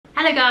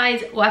Hello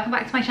guys, welcome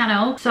back to my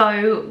channel.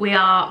 So we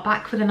are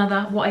back with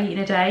another what I eat in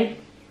a day.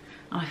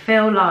 I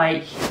feel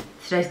like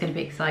today's going to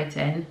be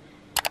exciting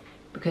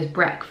because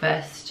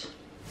breakfast,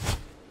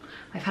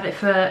 I've had it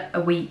for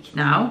a week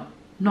now.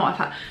 I've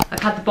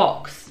had the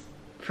box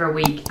for a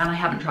week and I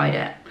haven't tried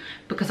it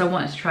because I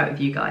wanted to try it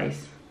with you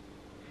guys.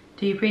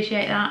 Do you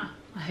appreciate that?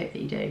 I hope that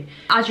you do.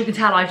 As you can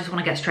tell, I just want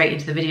to get straight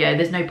into the video.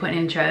 There's no point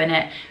in introing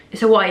it.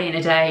 It's a what I eat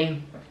in a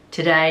day.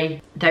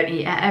 Today, don't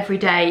eat it every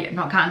day, I'm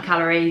not counting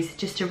calories,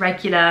 just a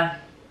regular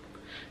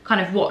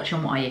kind of watch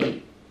on what I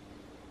eat.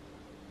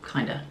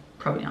 Kinda,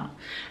 probably not.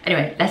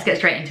 Anyway, let's get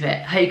straight into it.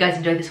 I hope you guys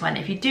enjoyed this one.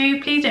 If you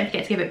do, please don't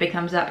forget to give it a big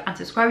thumbs up and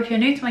subscribe if you're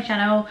new to my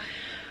channel.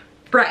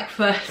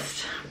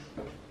 Breakfast.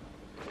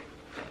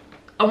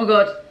 Oh my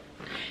god,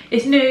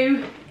 it's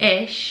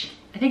new-ish.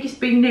 I think it's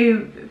been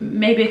new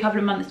maybe a couple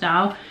of months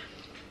now.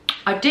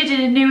 I did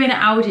a new in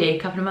at Aldi a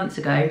couple of months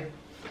ago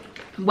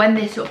when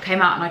this sort of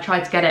came out, and I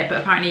tried to get it,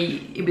 but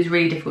apparently it was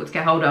really difficult to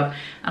get hold of.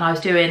 And I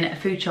was doing a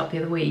food shop the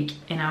other week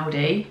in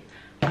Aldi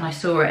and I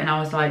saw it and I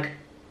was like,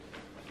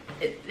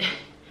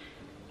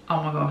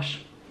 oh my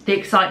gosh, the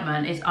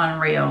excitement is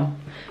unreal.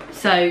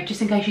 So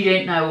just in case you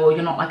don't know or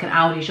you're not like an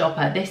Aldi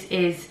shopper, this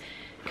is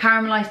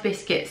caramelised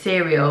biscuit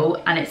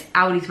cereal and it's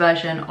Aldi's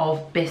version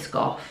of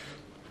Biscoff.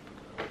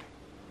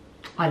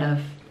 I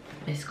love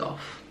Biscoff.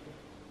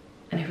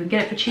 And if we can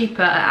get it for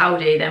cheaper at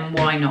Aldi, then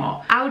why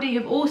not? Aldi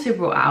have also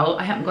brought out,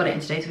 I haven't got it in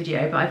today's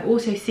video, but I've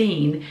also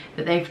seen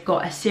that they've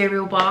got a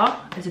cereal bar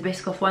as a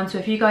Biscoff one. So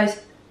if you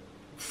guys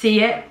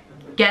see it,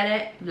 get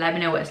it, let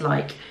me know what it's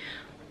like.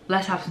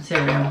 Let's have some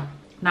cereal.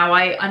 Now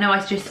I know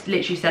I just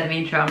literally said in the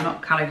intro, I'm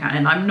not calorie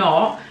counting. I'm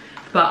not,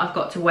 but I've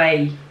got to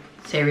weigh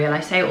cereal. I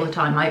say it all the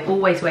time. I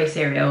always weigh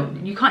cereal.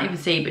 You can't even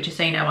see, but just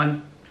so you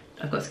know,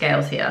 I've got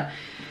scales here.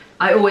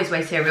 I always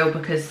weigh cereal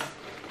because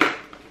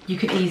you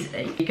could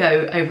easily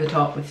go over the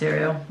top with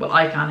cereal. Well,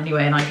 I can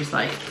anyway, and I just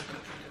like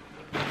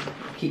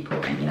keep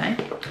pouring, you know.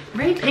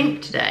 Really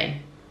pink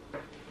today.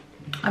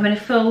 I'm in a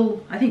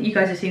full, I think you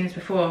guys have seen this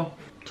before,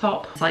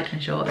 top, cycling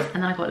shorts,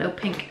 and then I've got a little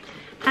pink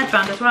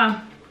headband as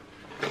well.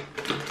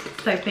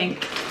 So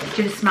pink.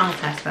 Do the smell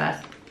test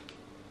first.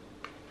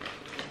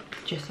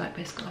 Just like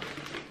Biscoff.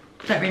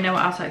 Don't really know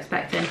what else I'm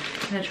expecting.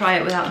 I'm gonna try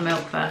it without the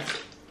milk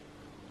first.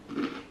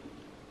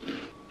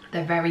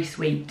 They're very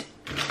sweet.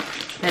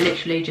 They're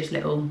literally just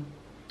little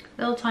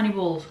tiny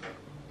balls.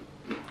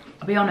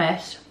 I'll be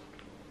honest.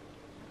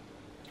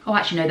 Oh,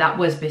 actually no, that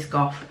was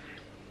Biscoff.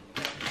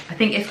 I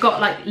think it's got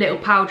like little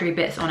powdery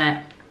bits on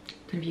it.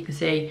 Don't know if you can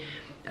see.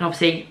 And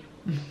obviously,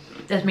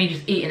 there's me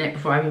just eating it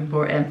before I even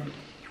pour it in.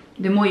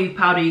 The more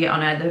powder you get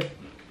on it,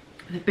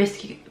 the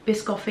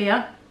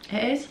Biscoffier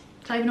it is. Is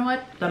that even a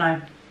word? Don't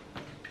know.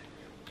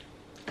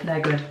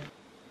 They're good.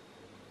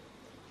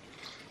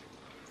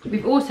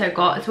 We've also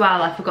got as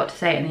well, I forgot to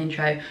say it in the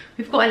intro,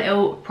 we've got a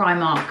little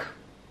Primark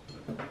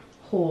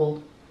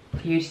haul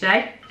for you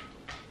today.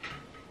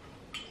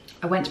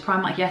 I went to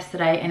Primark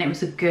yesterday and it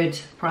was a good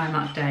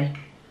Primark day.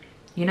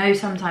 You know,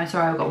 sometimes,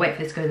 sorry, I've got to wait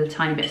for this to go a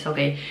tiny bit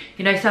soggy.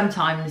 You know,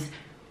 sometimes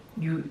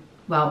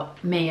well,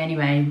 me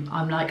anyway,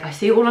 I'm like, I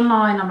see it all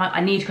online, I'm like,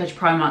 I need to go to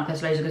Primark,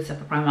 there's loads of good stuff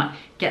at Primark.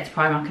 Get to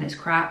Primark and it's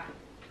crap.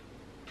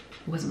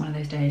 It wasn't one of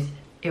those days.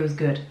 It was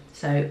good.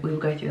 So we will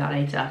go through that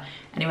later.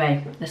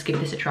 Anyway, let's give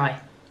this a try.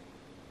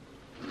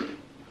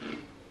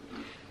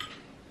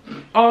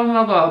 Oh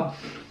my god,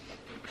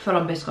 full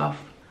on Biscoff.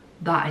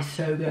 That is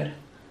so good.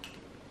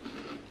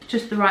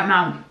 Just the right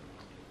amount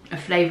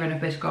of flavouring of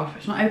Biscoff.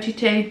 It's not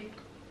OTT,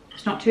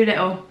 it's not too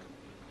little.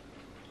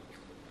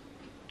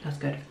 That's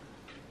good.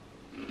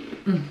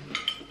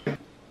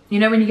 You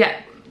know when you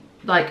get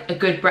like a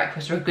good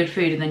breakfast or a good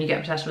food and then you get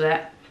obsessed with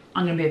it?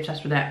 I'm gonna be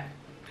obsessed with it.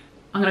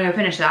 I'm gonna go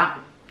finish that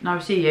and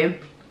I'll see you.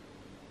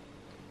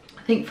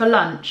 I think for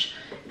lunch,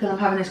 because I'm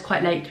having this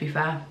quite late to be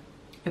fair,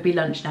 it'll be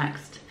lunch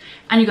next.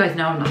 And you guys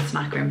know I'm not a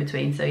snacker in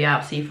between, so yeah,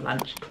 I'll see you for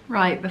lunch.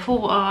 Right,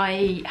 before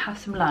I have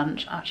some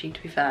lunch, actually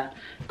to be fair,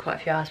 quite a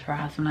few hours before I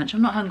have some lunch,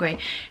 I'm not hungry.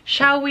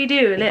 Shall we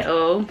do a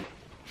little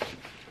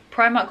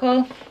Primark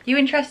haul? You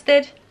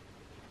interested?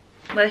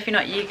 Well, if you're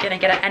not, you're gonna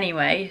get it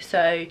anyway,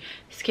 so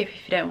skip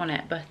if you don't want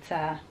it, but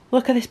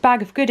look at this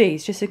bag of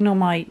goodies. Just ignore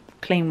my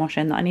clean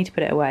washing that I need to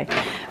put it away.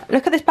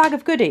 Look at this bag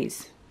of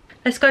goodies.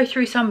 Let's go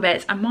through some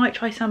bits. I might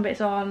try some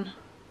bits on,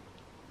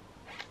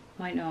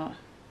 might not.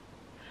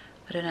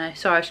 I don't know.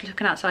 Sorry, I was just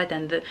looking outside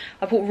then.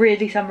 I bought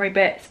really summery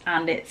bits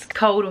and it's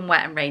cold and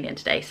wet and raining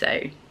today,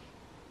 so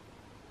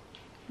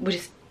we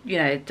just, you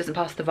know, it doesn't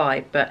pass the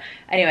vibe. But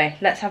anyway,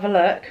 let's have a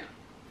look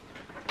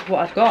at what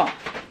I've got.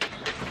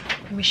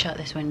 Let me shut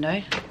this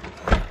window.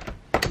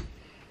 I'm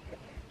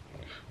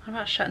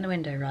about shutting the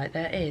window, right?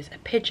 There is a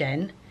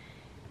pigeon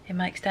in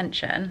my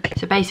extension.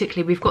 So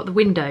basically we've got the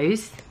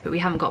windows, but we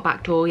haven't got a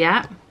back door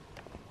yet.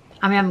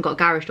 And we haven't got a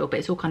garage door, but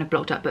it's all kind of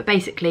blocked up. But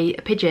basically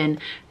a pigeon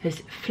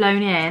has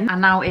flown in and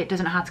now it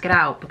doesn't know how to get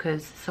out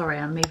because, sorry,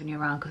 I'm moving you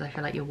around because I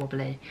feel like you're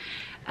wobbly.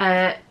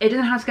 It doesn't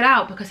know how to get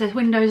out because there's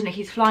windows and it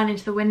keeps flying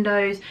into the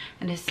windows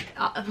and it's,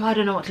 I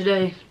don't know what to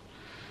do.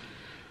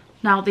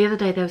 Now the other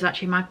day there was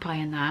actually a magpie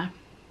in there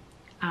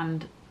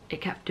and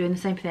it kept doing the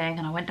same thing,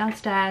 and I went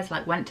downstairs,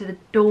 like went to the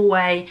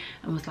doorway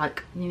and was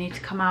like, you need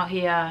to come out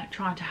here,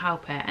 trying to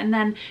help it. And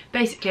then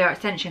basically our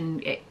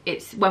extension,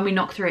 it's when we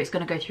knock through, it's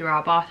going to go through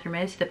our bathroom.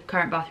 The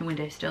current bathroom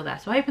window is still there.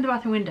 So I opened the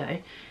bathroom window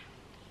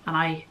and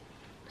I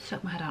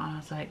stuck my head out and I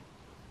was like,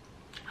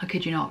 I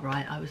kid you not,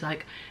 right? I was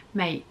like,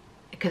 mate,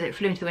 because it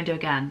flew into the window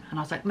again, and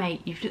I was like,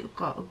 mate, you've just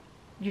got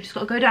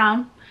to go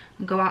down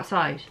and go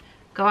outside,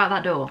 go out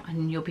that door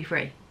and you'll be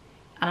free.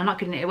 And I'm not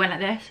kidding, it went like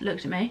this,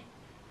 looked at me,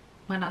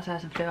 went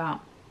upstairs and flew out.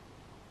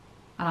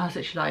 And I was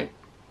literally like,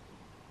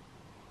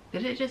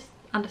 did it just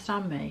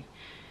understand me?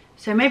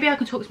 So maybe I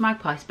can talk to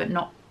magpies but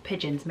not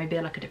pigeons. Maybe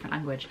they're like a different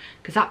language,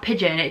 because that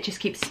pigeon, it just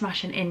keeps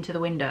smashing into the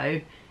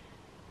window.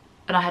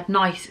 And I had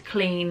nice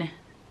clean,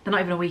 they're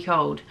not even a week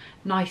old,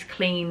 nice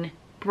clean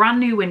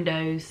brand new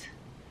windows,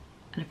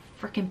 and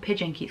a freaking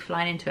pigeon keeps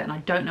flying into it and I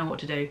don't know what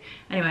to do.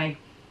 Anyway,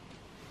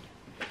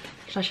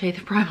 should I show you the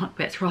Primark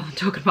bits rather than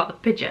talking about the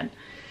pigeon?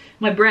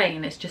 My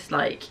brain is just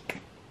like,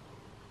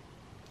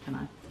 I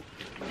don't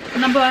know.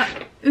 Number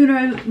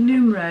uno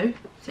numero,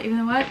 is that even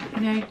the word?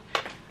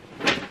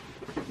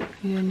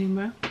 Uno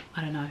numero?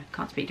 I don't know,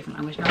 can't speak different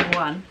language. Number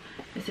one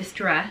is this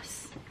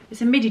dress.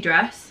 It's a midi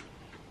dress.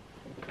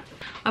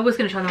 I was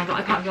going to try them on, but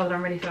I can't be bothered,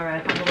 I'm really sorry. I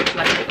can't bother to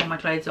like take all my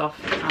clothes off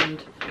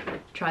and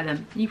try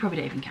them. You probably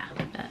don't even care,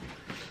 but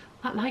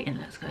that lighting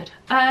looks good.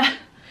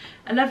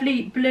 A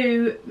lovely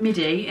blue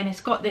midi, and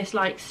it's got this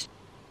like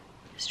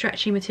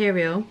stretchy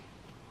material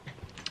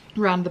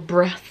around the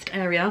breast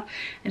area.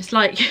 It's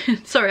like,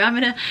 sorry,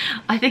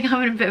 I think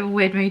I'm in a bit of a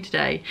weird mood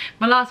today.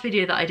 My last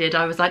video that I did,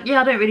 I was like,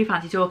 yeah, I don't really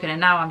fancy talking,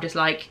 and now I'm just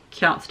like,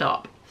 can't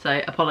stop.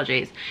 So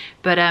apologies.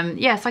 But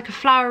yeah, it's like a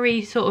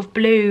flowery sort of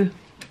blue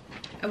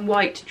and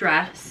white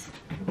dress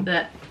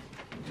that,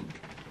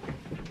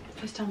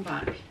 if I stand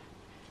back,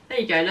 there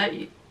you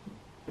go,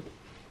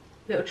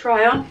 little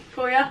try on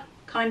for you,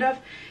 kind of.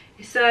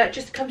 It's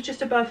just comes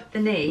just above the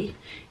knee.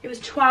 It was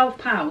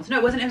 £12. No,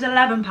 it wasn't, it was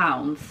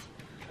 £11.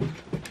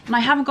 And I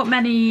haven't got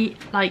many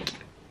like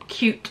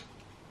cute,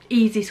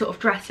 easy sort of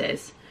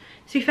dresses.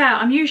 To be fair,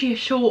 I'm usually a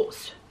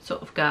shorts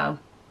sort of girl.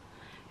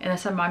 In the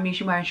summer I'm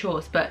usually wearing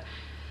shorts, but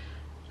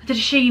I did a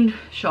Shein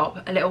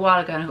shop a little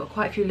while ago and I got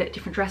quite a few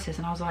different dresses,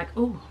 and I was like,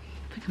 oh,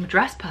 I think I'm a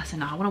dress person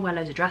now. I want to wear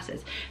loads of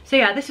dresses. So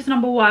yeah, this is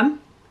number one.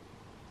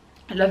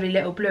 A lovely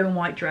little blue and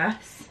white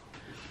dress.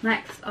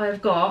 Next,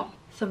 I've got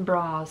some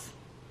bras.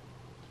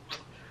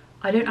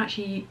 I don't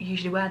actually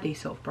usually wear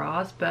these sort of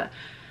bras, but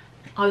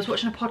I was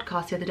watching a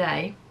podcast the other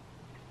day.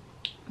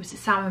 It was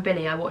Sam and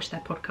Billy. I watched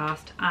their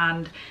podcast,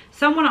 and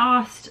someone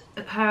asked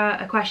her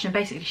a question.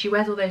 Basically, she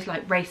wears all those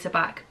like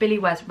racerback. Billy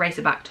wears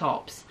racerback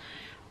tops,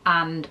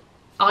 and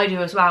I do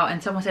as well.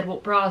 And someone said,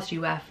 what bras do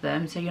you wear for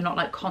them, so you're not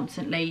like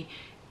constantly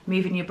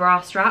moving your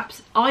bra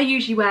straps? I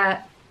usually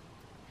wear,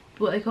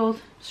 what are they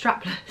called?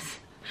 Strapless.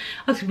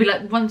 I was gonna be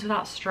like ones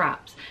without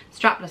straps.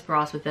 Strapless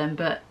bras with them,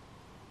 but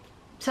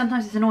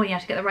sometimes it's annoying, you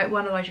have to get the right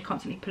one, otherwise you're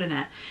constantly pulling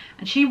it.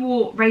 And she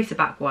wore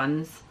racerback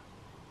ones,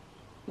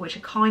 which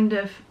are kind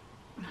of,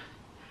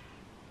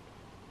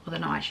 well, they're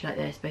not actually like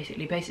this,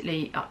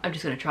 basically I'm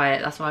just gonna try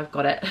it, that's why I've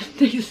got it.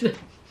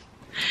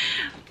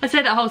 I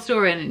said that whole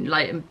story and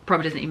like it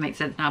probably doesn't even make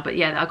sense now, but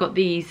yeah, I got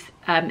these.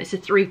 It's a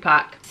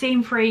 3-pack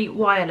seam-free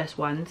wireless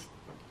ones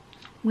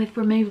with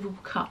removable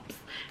cups,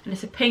 and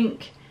it's a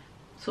pink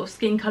sort of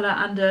skin colour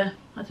and a,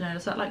 I don't know,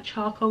 is that like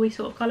charcoal-y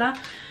sort of colour?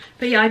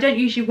 But yeah, I don't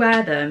usually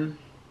wear them.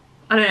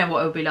 I don't know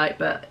what it would be like,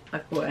 but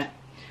I've bought it.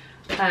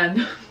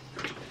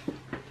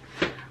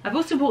 I've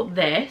also bought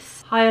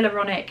this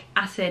hyaluronic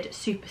acid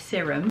super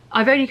serum.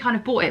 I've only kind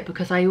of bought it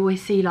because I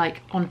always see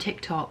like on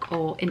TikTok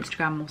or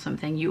Instagram or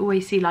something, you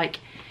always see like,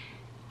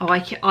 oh,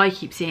 I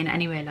keep seeing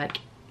anyway, like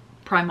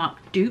Primark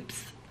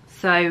dupes.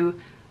 So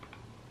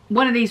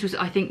one of these was,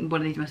 I think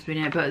one of these must have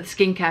been it, but the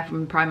skincare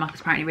from Primark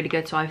is apparently really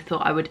good, so I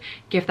thought I would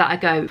give that a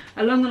go.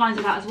 Along the lines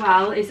of that as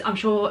well is, I'm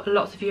sure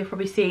lots of you have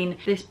probably seen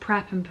this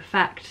Prep and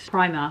Perfect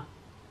primer.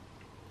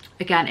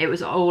 Again, it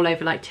was all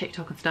over like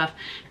TikTok and stuff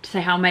to say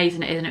how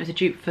amazing it is, and it was a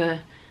dupe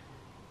for,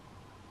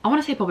 I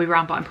want to say Bobbi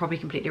Brown, but I'm probably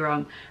completely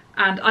wrong.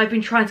 And I've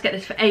been trying to get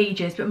this for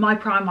ages, but my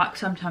Primark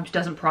sometimes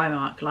doesn't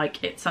Primark,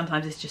 like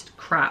sometimes it's just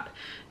crap.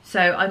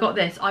 So I got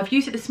this. I've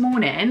used it this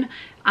morning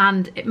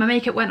and my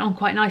makeup went on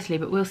quite nicely,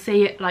 but we'll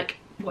see it like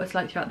what it's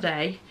like throughout the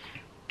day.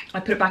 I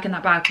put it back in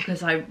that bag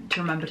because I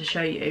remember to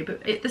show you,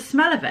 but the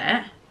smell of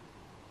it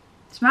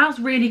smells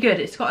really good.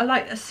 It's got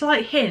a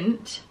slight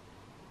hint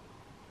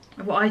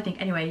of what I think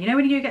anyway. You know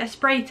when you go get a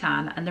spray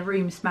tan and the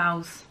room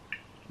smells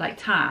like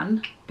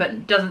tan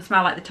but doesn't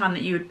smell like the tan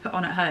that you would put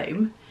on at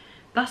home?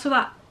 That's what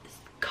that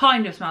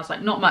kind of smells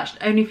like. Not much,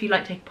 only if you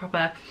like take a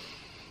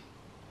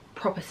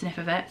proper sniff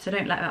of it, so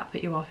don't let that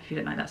put you off if you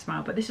don't like that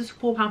smell. But this is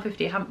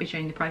 £4.50. I haven't been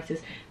showing you the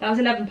prices. That was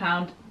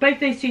 £11. Both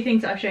those two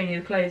things that I've shown you,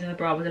 the clothes and the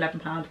bra, was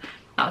 £11.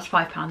 That was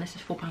 £5. This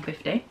is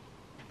 £4.50.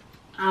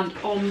 And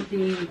on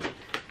the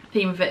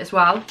theme of it as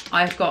well,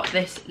 I've got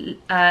this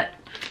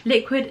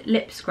liquid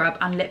lip scrub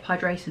and lip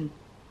hydration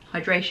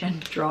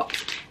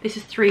drops. This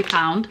is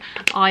 £3.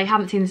 I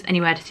haven't seen this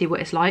anywhere to see what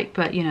it's like,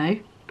 but you know,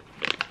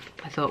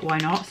 I thought, why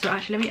not? So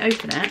actually, let me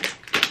open it,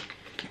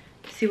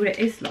 see what it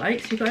is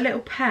like. So you've got a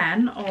little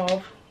pen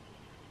of,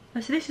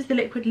 so this is the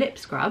liquid lip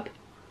scrub.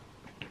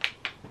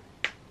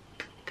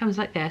 Comes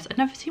like this. I've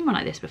never seen one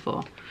like this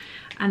before.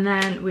 And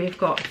then we've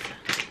got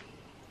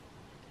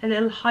a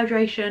little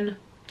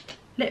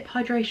lip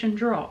hydration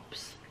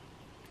drops.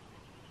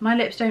 My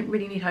lips don't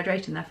really need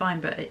hydration, they're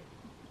fine, but I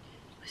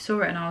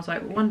saw it and I was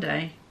like, well, one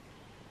day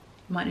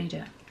I might need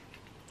it.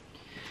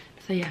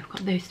 So yeah, I've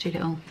got those two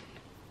little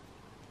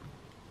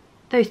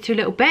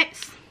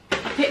bits.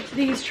 I picked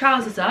these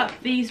trousers up.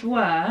 These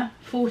were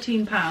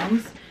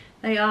 £14.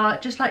 They are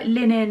just like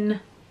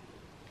linen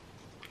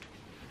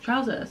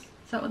trousers.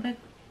 Is that what they're?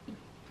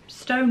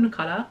 Stone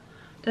colour.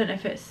 Don't know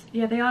if it's,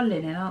 yeah, they are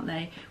linen, aren't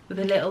they? With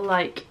a little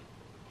like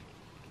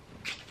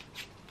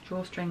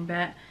drawstring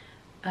bit.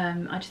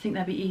 I just think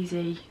they'd be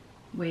easy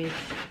with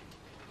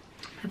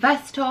a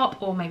vest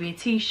top or maybe a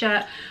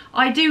t-shirt.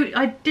 I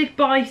did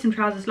buy some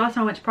trousers last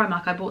time I went to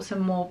Primark. I bought some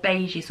more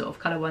beigey sort of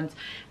colour ones,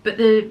 but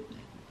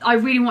I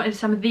really wanted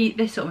some of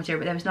this sort of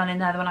material, but there was none in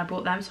there when I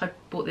bought them, so I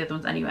bought the other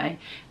ones anyway.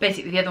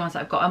 Basically the other ones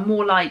that I've got are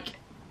more like,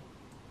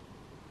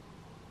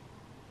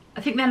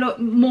 I think they're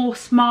more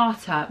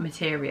smarter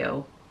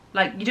material.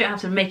 Like, you don't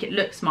have to make it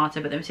look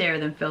smarter, but the material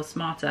then feels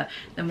smarter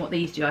than what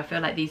these do. I feel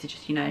like these are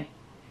just, you know,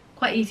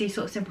 quite easy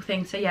sort of simple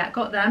things. So yeah,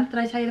 got them. Did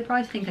I tell you the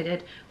price? I think I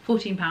did.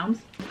 £14.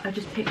 I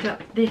just picked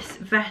up this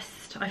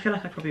vest. I feel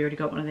like I probably already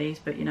got one of these,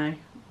 but you know,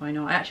 why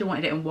not? I actually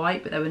wanted it in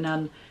white, but there were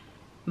none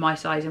my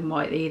size in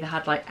white. They either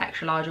had like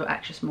extra large or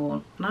extra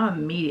small, and I'm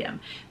a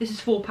medium. This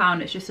is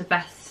 £4. It's just a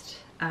vest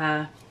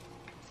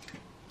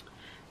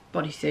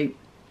bodysuit.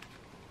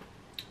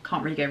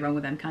 Can't really go wrong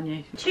with them, can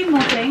you? Two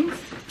more things,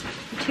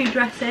 two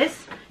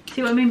dresses.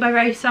 See what I mean by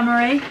very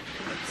summery?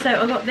 So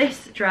I got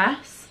this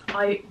dress.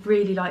 I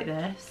really like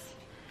this.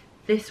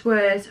 This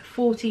was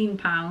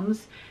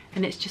 £14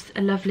 and it's just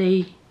a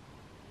lovely,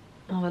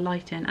 oh, the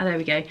lighting, oh there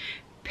we go,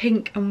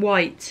 pink and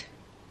white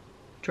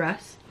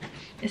dress.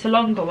 It's a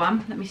longer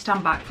one. Let me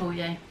stand back for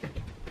you.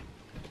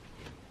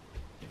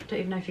 Don't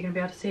even know if you're going to be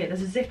able to see it.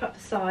 There's a zip up the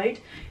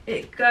side.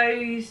 It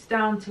goes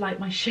down to like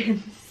my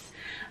shins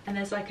and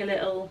there's like a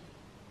little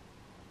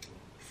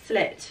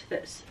slit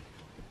that's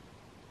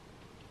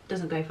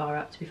doesn't go far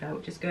up, to be fair,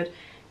 which is good,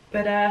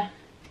 but I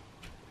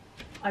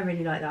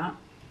really like that.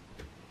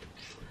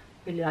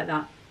 Really like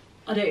that.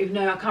 I don't even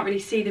know, I can't really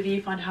see the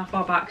viewfinder how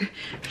far back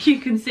you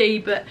can see,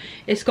 but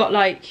it's got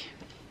like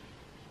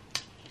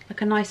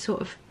a nice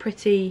sort of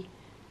pretty,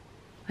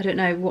 I don't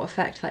know what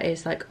effect that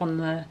is, like on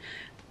the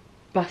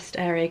bust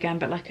area again,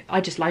 but like I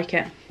just like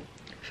it.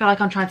 I feel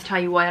like I'm trying to tell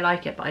you why I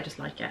like it, but I just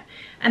like it.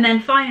 And then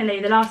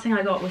finally, the last thing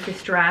I got was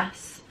this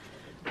dress,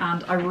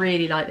 and I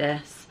really like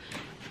this.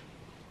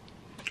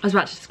 I was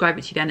about to describe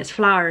it to you then. It's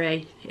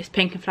flowery. It's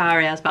pink and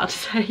flowery, I was about to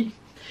say.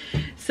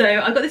 So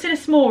I got this in a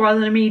small rather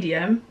than a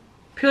medium,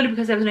 purely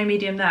because there was no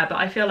medium there, but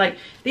I feel like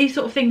these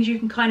sort of things you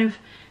can kind of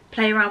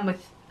play around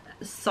with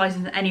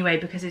sizes anyway,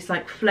 because it's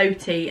like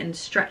floaty and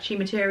stretchy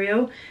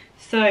material.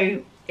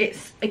 So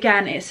it's,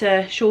 again, it's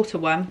a shorter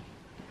one.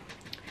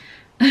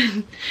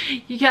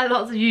 You get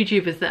lots of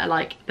YouTubers that are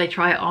like, they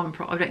try it on,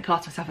 I don't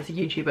class myself as a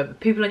YouTuber, but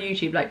people on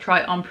YouTube like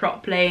try it on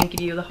properly and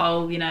give you the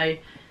whole, you know,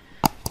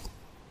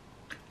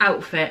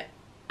 outfit,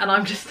 and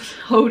I'm just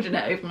holding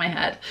it over my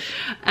head.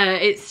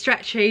 It's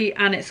stretchy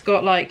and it's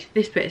got like,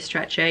 this bit is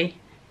stretchy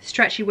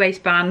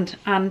waistband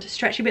and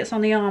stretchy bits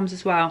on the arms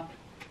as well.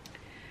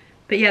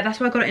 But yeah, that's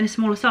why I got it in a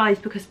smaller size,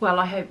 because, well,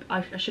 I hope,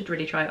 I should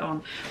really try it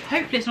on.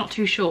 Hopefully it's not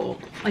too short.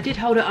 I did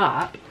hold it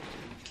up.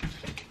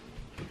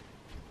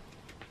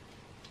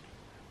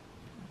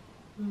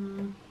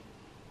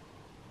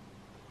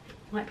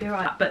 Might be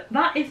alright. But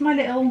that is my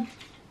little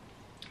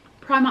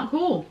Primark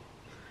haul.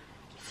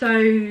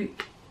 So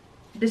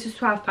this is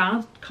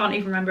 £12. Can't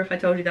even remember if I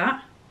told you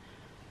that.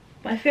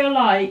 But I feel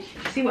like,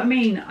 see what I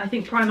mean? I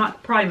think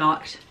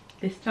Primarked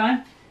this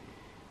time.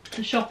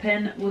 The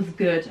shopping was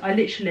good. I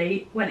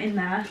literally went in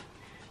there.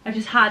 I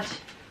just had,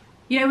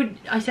 you know,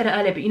 I said it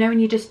earlier, but you know when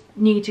you just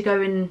need to go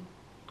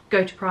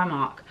to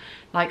Primark.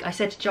 Like I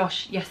said to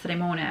Josh yesterday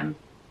morning,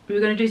 we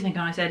were going to do something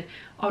and I said,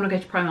 I want to go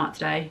to Primark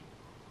today.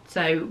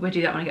 So we'll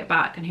do that when I get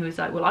back. And he was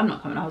like, well, I'm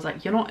not coming. I was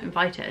like, you're not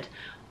invited.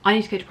 I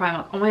need to go to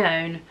Primark on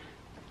my own,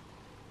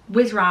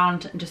 whiz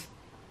round and just,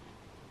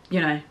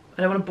 you know,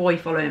 I don't want a boy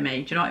following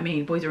me. Do you know what I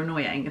mean? Boys are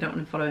annoying. I don't want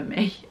them following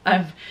me.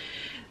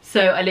 So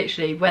I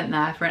literally went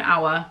there for an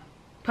hour,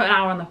 put an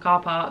hour on the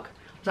car park.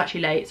 I was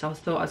actually late, so I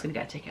thought I was going to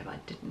get a ticket, but I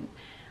didn't.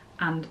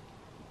 And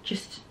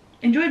just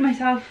enjoyed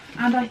myself.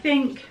 And I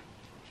think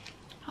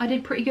I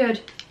did pretty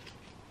good.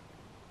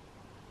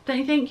 Don't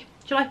you think?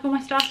 Do you like all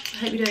my stuff? I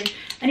hope you do.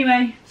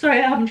 Anyway, sorry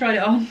I haven't tried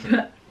it on,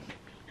 but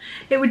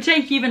it would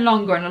take even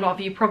longer, and a lot of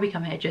you probably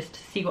come here just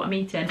to see what I'm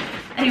eating.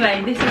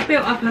 Anyway, this has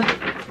built up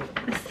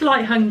a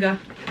slight hunger.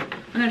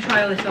 I'm going to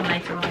try all this on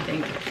later on, I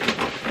think.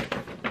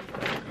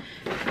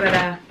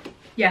 But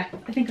yeah,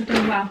 I think I've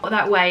done well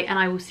that way, and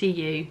I will see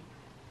you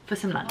for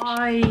some lunch.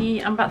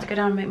 I am about to go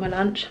down and make my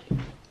lunch.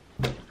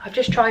 I've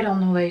just tried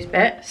on all those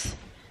bits.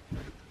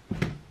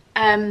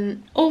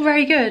 All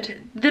very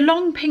good. The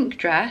long pink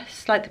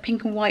dress, like the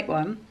pink and white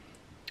one,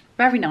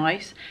 very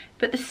nice.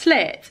 But the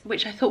slit,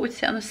 which I thought would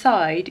sit on the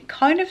side,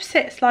 kind of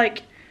sits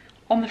like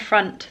on the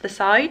front to the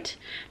side.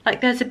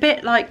 Like there's a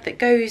bit like that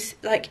goes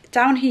like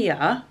down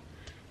here.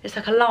 It's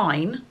like a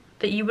line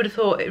that you would have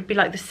thought it would be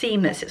like the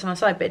seam that sits on the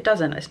side, but it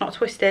doesn't. It's not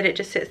twisted, it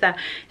just sits there.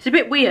 It's a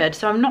bit weird,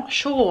 so I'm not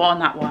sure on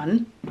that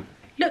one.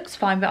 Looks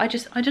fine, but I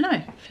don't know,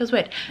 it feels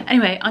weird.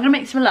 Anyway, I'm gonna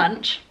make some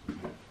lunch.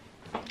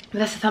 But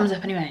that's a thumbs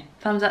up anyway.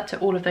 Thumbs up to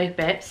all of those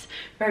bits.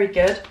 Very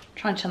good.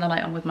 Try and turn the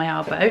light on with my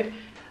elbow.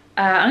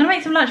 I'm gonna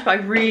make some lunch, but I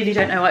really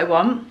don't know what I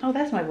want. Oh,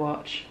 there's my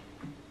watch.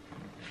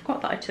 I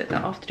forgot that I took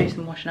that off to do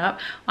some washing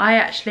up. I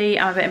actually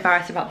am a bit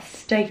embarrassed about the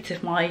state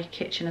of my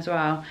kitchen as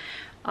well.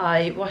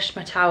 I washed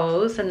my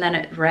towels and then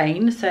it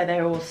rained, so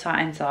they're all sat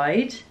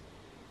inside.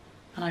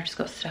 And I've just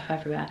got stuff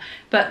everywhere.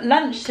 But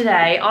lunch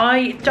today,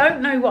 I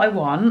don't know what I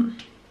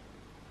want,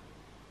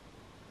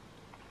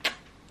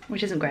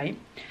 which isn't great.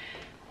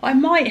 What I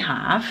might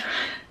have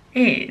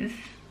is,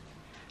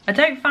 I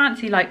don't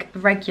fancy like the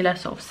regular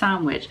sort of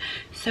sandwich.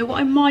 So what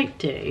I might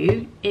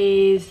do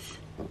is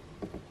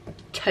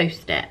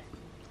toast it.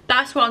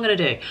 That's what I'm gonna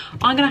do.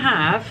 I'm gonna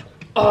have,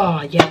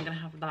 oh yeah, I'm gonna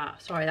have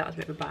that. Sorry, that was a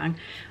bit of a bang.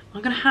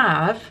 I'm gonna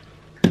have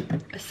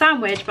a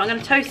sandwich, but I'm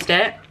gonna toast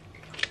it,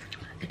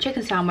 a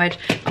chicken sandwich,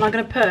 and I'm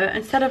gonna put,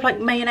 instead of like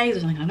mayonnaise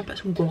or something, I'm gonna put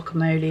some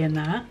guacamole in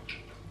there.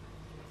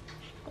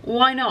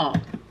 Why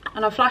not?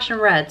 And I'll flash them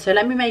red, so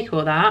let me make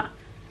all that.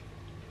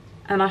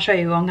 And I'll show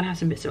you, I'm gonna have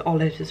some bits of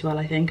olives as well,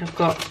 I think. I've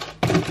got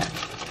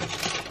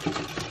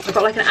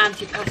like an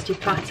antipasti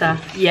platter.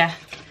 Yeah,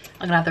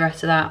 I'm gonna have the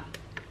rest of that.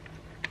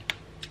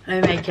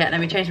 Let me make it, let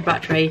me change the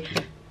battery,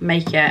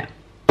 make it.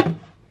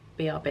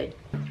 BRB.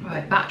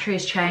 Right, battery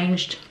has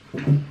changed.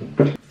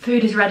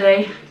 Food is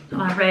ready,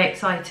 and I'm very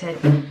excited.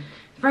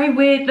 Very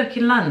weird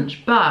looking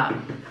lunch, but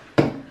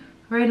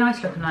very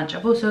nice looking lunch.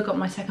 I've also got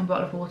my second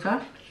bottle of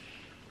water.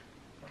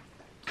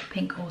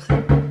 Pink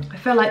also. I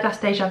feel like that's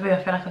deja vu.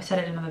 I feel like I've said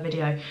it in another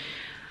video.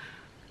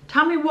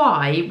 Tell me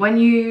why, when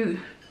you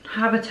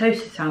have a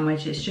toasted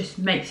sandwich, it just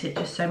makes it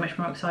just so much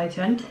more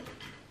exciting.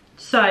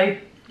 So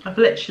I've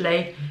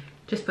literally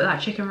just put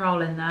that chicken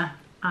roll in there,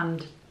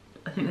 and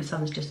I think the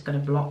sun's just gonna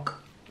block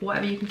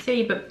whatever you can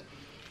see, but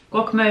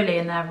guacamole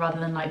in there rather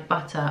than like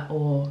butter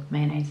or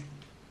mayonnaise.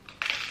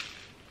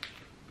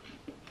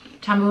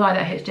 Tell me why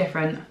that hits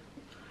different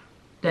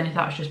than if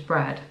that was just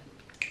bread,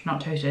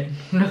 not toasted.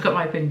 Look at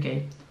my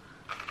pinky.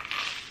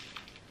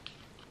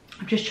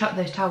 I've just chucked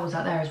those towels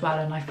out there as well,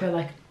 and I feel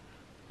like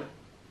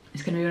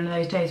it's gonna be one of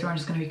those days where I'm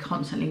just gonna be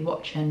constantly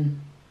watching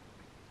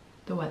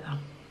the weather.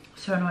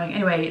 So annoying.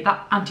 Anyway,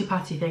 that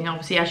antipasti thing,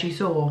 obviously, as you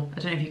saw, I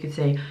don't know if you could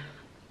see,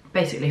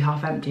 basically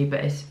half empty,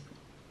 but it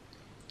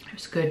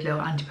was a good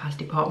little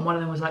antipasti pot, and one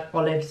of them was like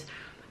olives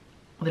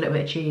with a little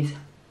bit of cheese.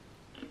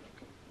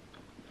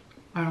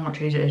 I don't know what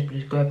cheese it is, but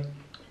it's good. And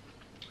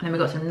then we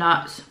got some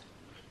nuts.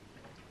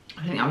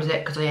 I think that was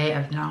it because I ate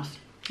everything else.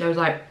 There was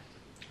like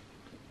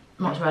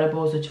mozzarella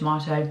balls, a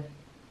tomato.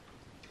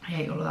 I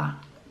ate all of that.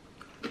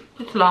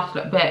 Just the last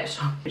little bits,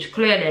 which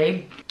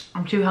clearly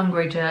I'm too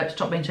hungry to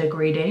stop being so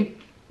greedy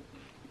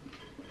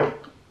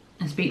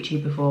and speak to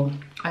you before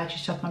I actually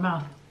stuff my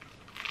mouth.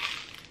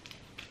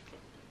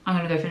 I'm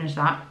gonna go finish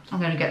that.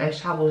 I'm gonna get those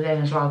towels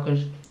in as well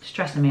because it's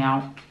stressing me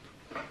out.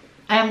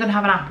 I am gonna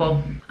have an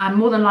apple, and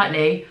more than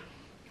likely,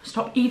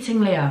 stop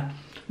eating, Leah.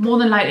 More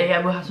than likely I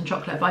will have some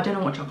chocolate, but I don't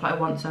know what chocolate I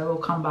want, so we'll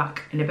come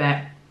back in a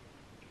bit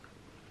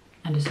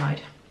and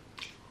decide.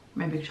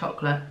 Maybe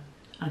chocolate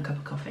and a cup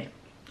of coffee.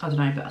 I don't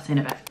know, but I'll see in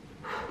a bit.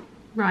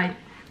 Right,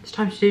 it's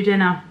time to do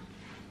dinner.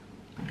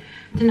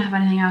 Didn't have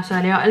anything else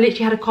earlier. I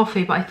literally had a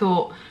coffee, but I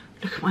thought,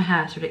 look at my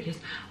hair, it's ridiculous.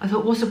 I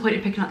thought, what's the point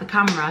of picking up the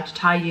camera to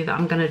tell you that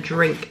I'm gonna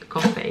drink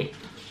coffee?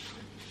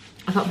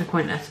 I thought it'd be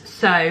pointless.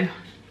 So, I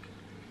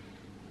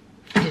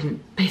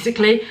didn't,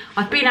 basically.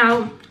 I've been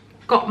out,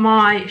 got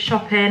my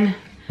shopping,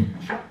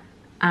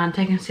 and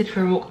taken Sid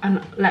for a walk,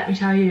 and let me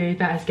tell you,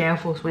 there's gale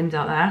force winds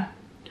out there.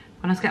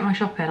 When I was getting my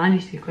shopping, I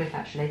need to be quick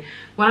actually.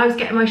 When I was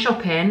getting my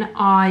shopping,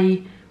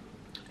 I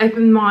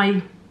opened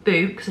my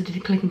boot, because I did a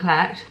click and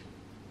collect,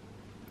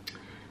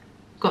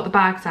 got the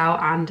bags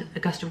out, and a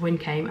gust of wind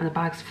came and the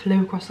bags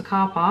flew across the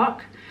car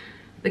park.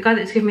 The guy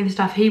that's giving me the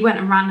stuff, he went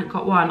and ran and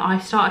got one. I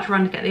started to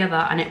run to get the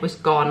other and it was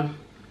gone.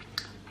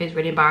 It was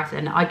really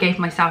embarrassing. I gave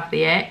myself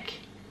the ick.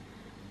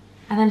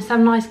 And then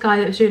some nice guy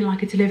that was doing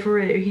like a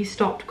delivery, he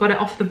stopped, got it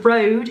off the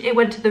road. It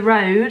went to the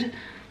road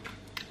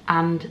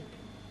and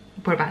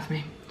brought it back to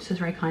me. So it's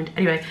very kind.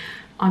 Anyway,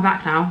 I'm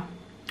back now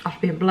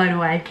after being blown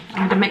away.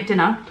 I'm gonna make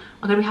dinner.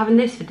 I'm gonna be having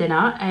this for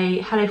dinner,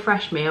 a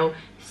HelloFresh meal,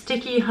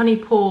 sticky honey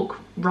pork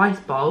rice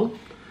bowl.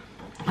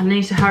 And I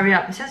need to hurry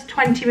up. It says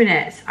 20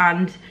 minutes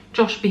and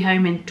Josh will be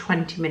home in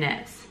 20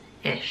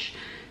 minutes-ish.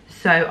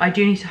 So I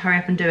do need to hurry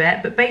up and do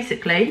it. But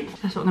basically,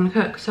 that's what I'm gonna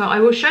cook. So I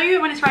will show you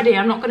when it's ready.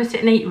 I'm not gonna sit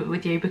and eat it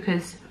with you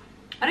because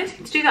I don't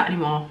seem to do that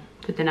anymore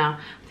for dinner.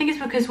 I think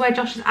it's because where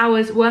Josh's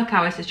work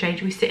hours has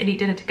changed, we sit and eat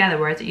dinner together,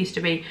 whereas it used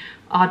to be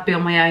I'd be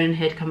on my own and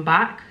he'd come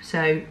back.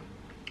 So,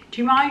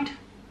 do you mind?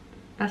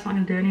 That's not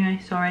gonna do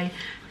anyway, sorry.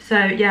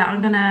 So yeah,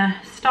 I'm gonna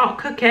start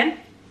cooking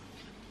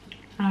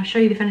and I'll show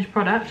you the finished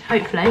product.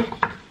 Hopefully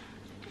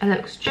it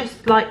looks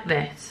just like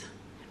this.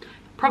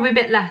 Probably a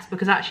bit less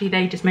because actually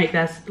they just make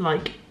theirs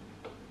like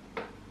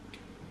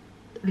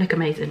look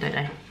amazing, don't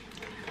they?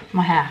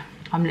 My hair,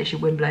 I'm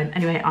literally windblown.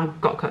 Anyway, I've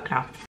got to cook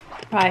now.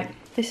 Right,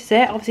 this is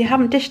it. Obviously I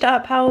haven't dished it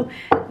up how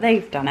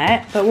they've done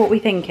it, but what are we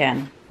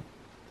thinking?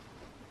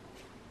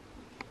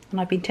 And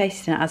I've been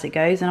tasting it as it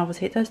goes, and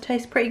obviously it does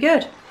taste pretty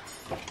good.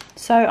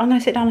 So I'm going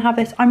to sit down and have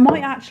this. I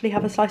might actually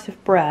have a slice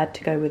of bread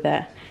to go with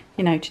it,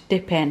 you know, to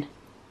dip in.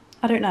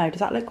 I don't know, does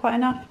that look quite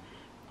enough?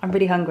 I'm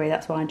really hungry,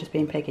 that's why I'm just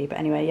being piggy. But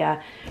anyway,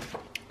 yeah.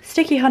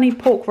 Sticky honey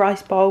pork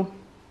rice bowl.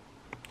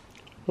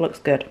 Looks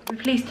good. I'm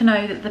pleased to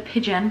know that the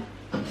pigeon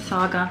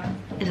saga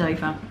is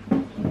over.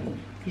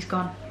 He's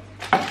gone.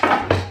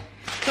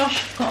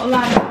 Josh got a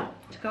ladder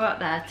to go up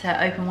there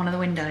to open one of the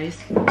windows,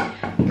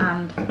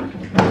 and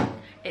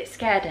it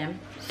scared him,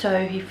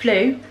 so he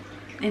flew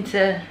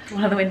into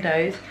one of the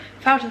windows,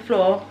 fell to the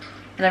floor,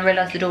 and then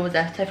realised the door was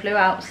there, so flew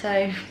out.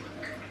 So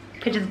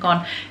pigeon's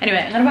gone. Anyway,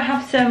 I'm gonna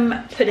have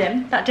some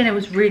pudding. That dinner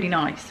was really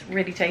nice,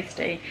 really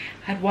tasty.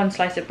 I had one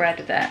slice of bread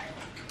with it.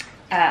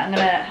 I'm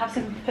gonna have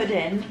some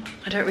pudding.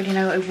 I don't really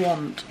know what I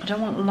want. I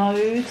don't want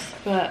loads,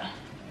 but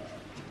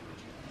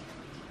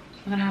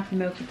I'm gonna have the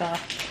milky bar.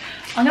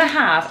 I'm gonna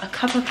have a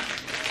cup of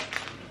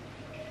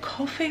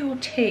coffee or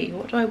tea.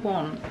 What do I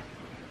want?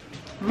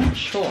 I'm not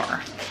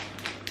sure.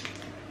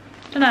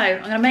 I don't know.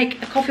 I'm gonna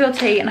make a coffee or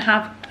tea and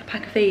have a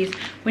pack of these.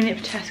 We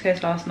nipped to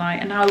Tesco's last night,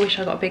 and now I wish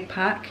I got a big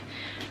pack.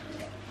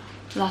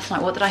 Last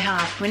night, what did I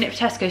have? We nipped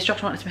to Tesco's.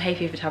 Josh wanted some hay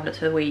fever tablets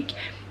for the week,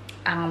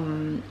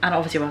 and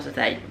obviously, whilst I was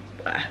there,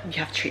 you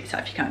have to treat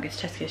yourself. You can't go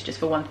to Tesco's just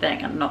for one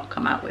thing and not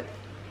come out with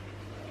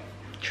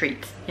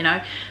treats, you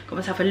know. Got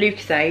myself a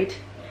Lucozade,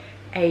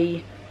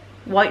 a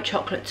white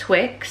chocolate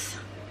Twix,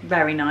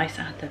 very nice.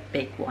 I had the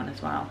big one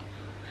as well,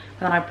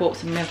 and then I bought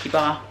some Milky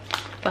Bar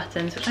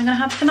buttons, which I'm gonna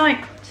have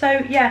tonight.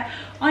 So yeah,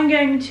 I'm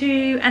going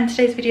to end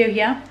today's video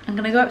here. I'm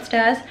gonna go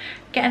upstairs,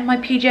 get in my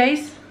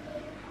PJs,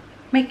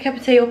 make a cup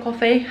of tea or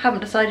coffee, haven't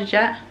decided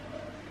yet,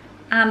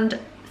 and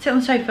sit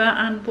on the sofa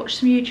and watch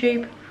some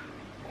YouTube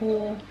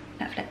or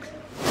Netflix.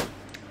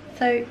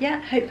 So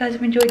yeah, hope you guys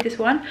have enjoyed this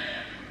one.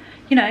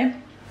 You know,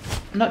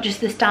 not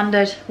just the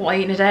standard what I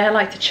eat in a day. I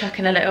like to chuck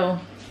in a little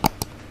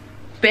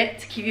bit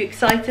to keep you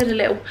excited,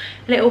 a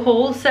little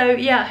haul. So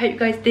yeah, I hope you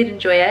guys did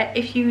enjoy it.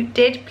 If you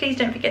did, please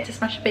don't forget to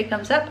smash a big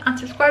thumbs up and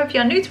subscribe if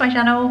you're new to my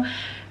channel.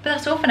 But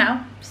that's all for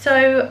now.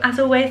 So as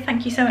always,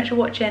 thank you so much for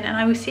watching, and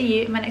I will see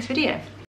you in my next video.